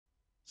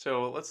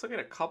So let's look at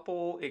a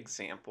couple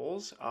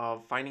examples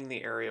of finding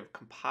the area of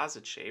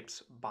composite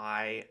shapes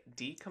by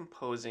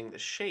decomposing the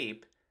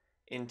shape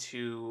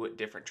into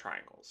different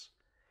triangles.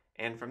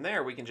 And from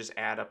there, we can just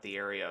add up the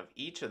area of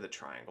each of the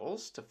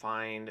triangles to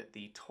find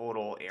the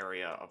total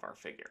area of our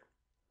figure.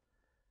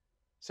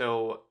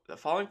 So the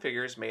following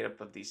figure is made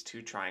up of these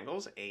two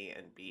triangles, A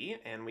and B,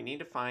 and we need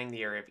to find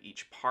the area of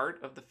each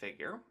part of the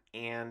figure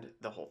and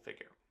the whole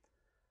figure.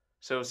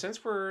 So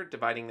since we're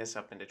dividing this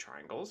up into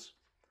triangles,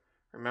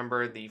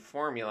 remember the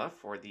formula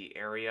for the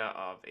area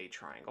of a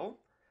triangle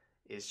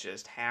is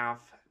just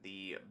half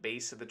the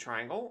base of the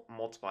triangle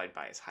multiplied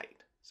by its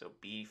height. So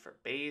B for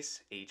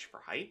base, H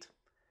for height.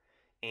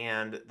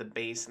 And the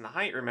base and the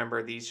height,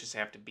 remember, these just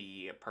have to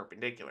be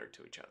perpendicular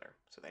to each other.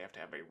 So they have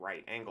to have a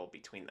right angle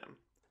between them.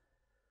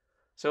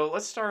 So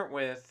let's start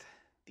with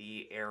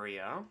the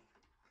area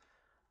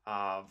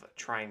of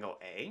triangle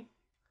A.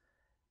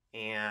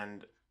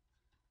 And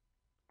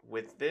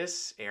with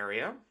this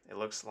area, it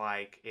looks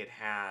like it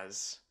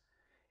has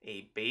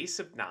a base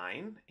of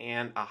 9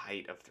 and a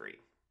height of 3.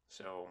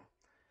 So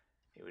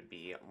it would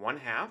be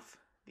 1/2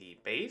 the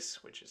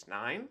base, which is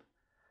 9,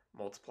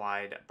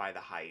 multiplied by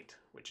the height,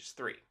 which is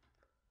 3.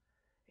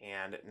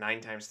 And 9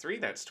 times 3,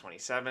 that's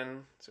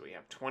 27. So we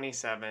have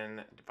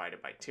 27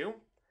 divided by 2.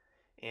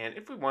 And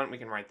if we want, we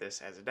can write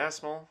this as a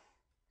decimal.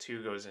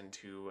 2 goes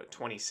into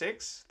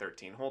 26,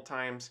 13 whole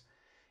times.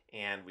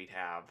 And we'd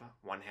have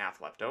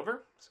 1/2 left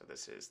over. So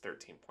this is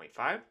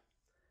 13.5.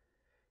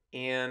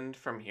 And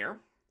from here,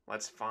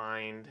 let's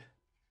find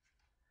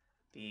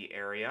the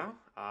area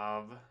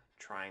of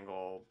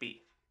triangle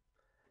B.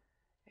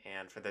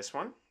 And for this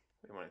one,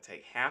 we want to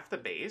take half the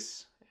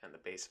base, and the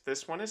base of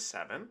this one is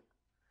 7,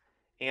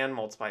 and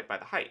multiply it by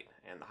the height.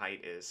 And the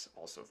height is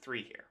also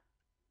 3 here.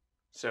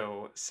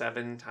 So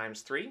 7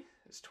 times 3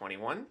 is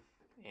 21,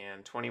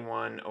 and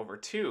 21 over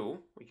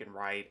 2 we can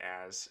write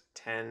as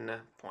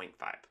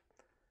 10.5.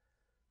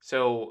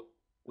 So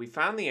we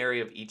found the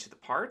area of each of the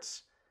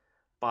parts,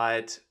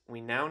 but we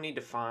now need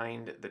to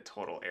find the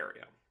total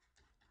area.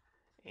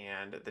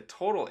 And the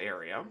total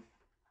area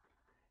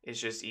is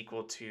just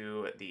equal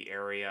to the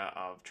area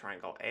of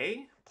triangle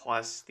A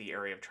plus the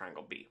area of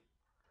triangle B.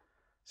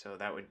 So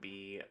that would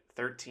be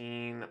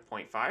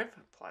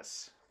 13.5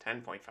 plus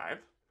 10.5.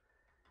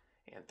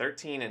 And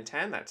 13 and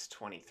 10, that's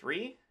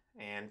 23.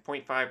 And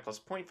 0.5 plus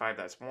 0.5,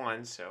 that's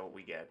 1, so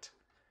we get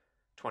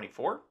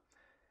 24.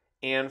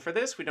 And for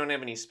this, we don't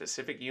have any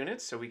specific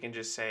units, so we can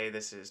just say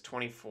this is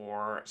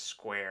 24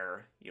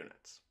 square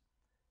units.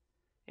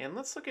 And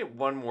let's look at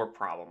one more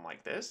problem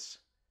like this,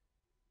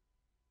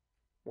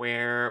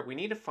 where we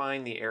need to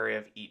find the area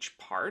of each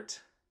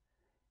part,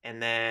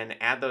 and then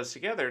add those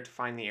together to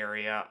find the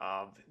area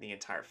of the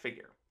entire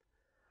figure.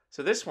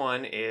 So this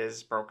one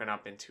is broken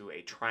up into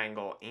a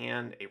triangle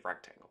and a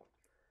rectangle.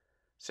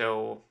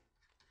 So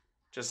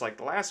just like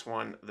the last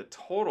one, the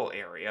total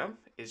area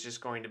is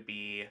just going to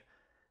be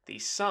the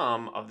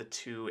sum of the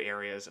two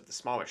areas of the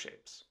smaller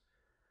shapes.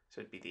 So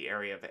it'd be the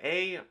area of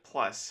A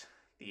plus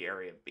the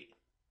area of B.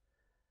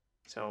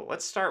 So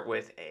let's start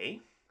with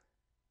A,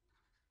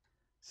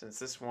 since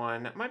this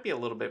one might be a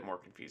little bit more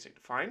confusing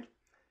to find.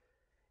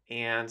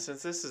 And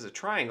since this is a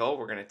triangle,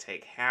 we're going to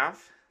take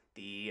half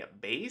the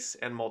base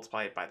and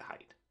multiply it by the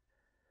height.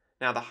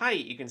 Now the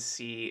height you can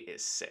see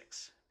is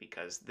 6,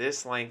 because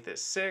this length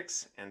is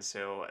 6, and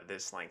so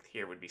this length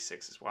here would be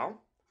 6 as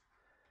well.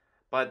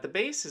 But the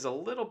base is a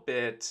little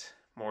bit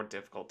more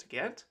difficult to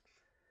get.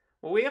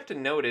 What we have to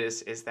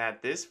notice is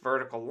that this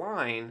vertical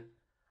line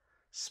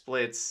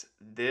splits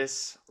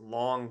this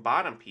long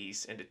bottom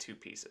piece into two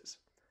pieces,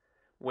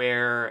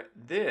 where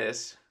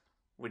this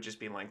would just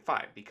be length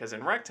 5, because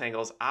in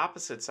rectangles,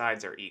 opposite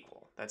sides are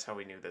equal. That's how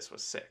we knew this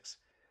was 6.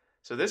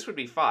 So this would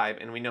be 5,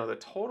 and we know the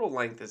total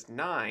length is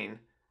 9,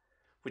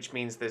 which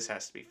means this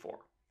has to be 4.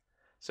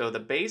 So the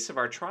base of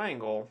our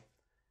triangle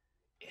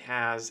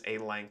has a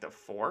length of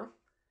 4,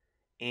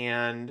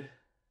 and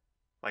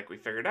like we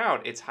figured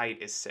out, its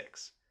height is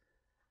 6.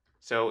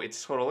 So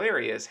its total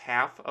area is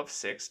half of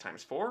 6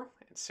 times 4,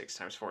 and 6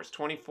 times 4 is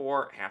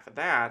 24. Half of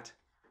that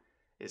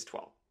is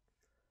 12.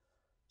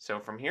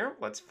 So from here,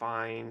 let's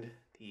find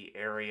the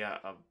area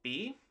of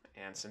B.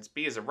 And since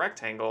B is a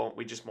rectangle,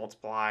 we just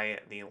multiply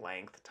the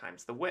length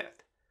times the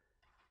width.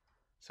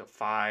 So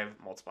 5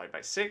 multiplied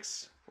by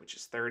 6, which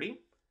is 30.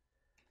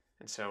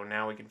 And so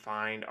now we can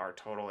find our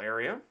total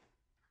area.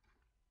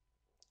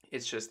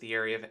 It's just the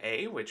area of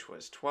A, which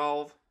was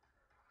 12,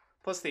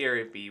 plus the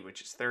area of B, which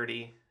is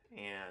 30,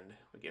 and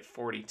we get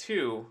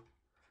 42.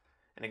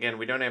 And again,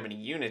 we don't have any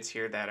units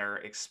here that are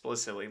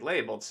explicitly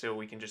labeled, so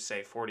we can just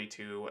say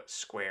 42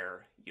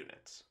 square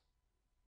units.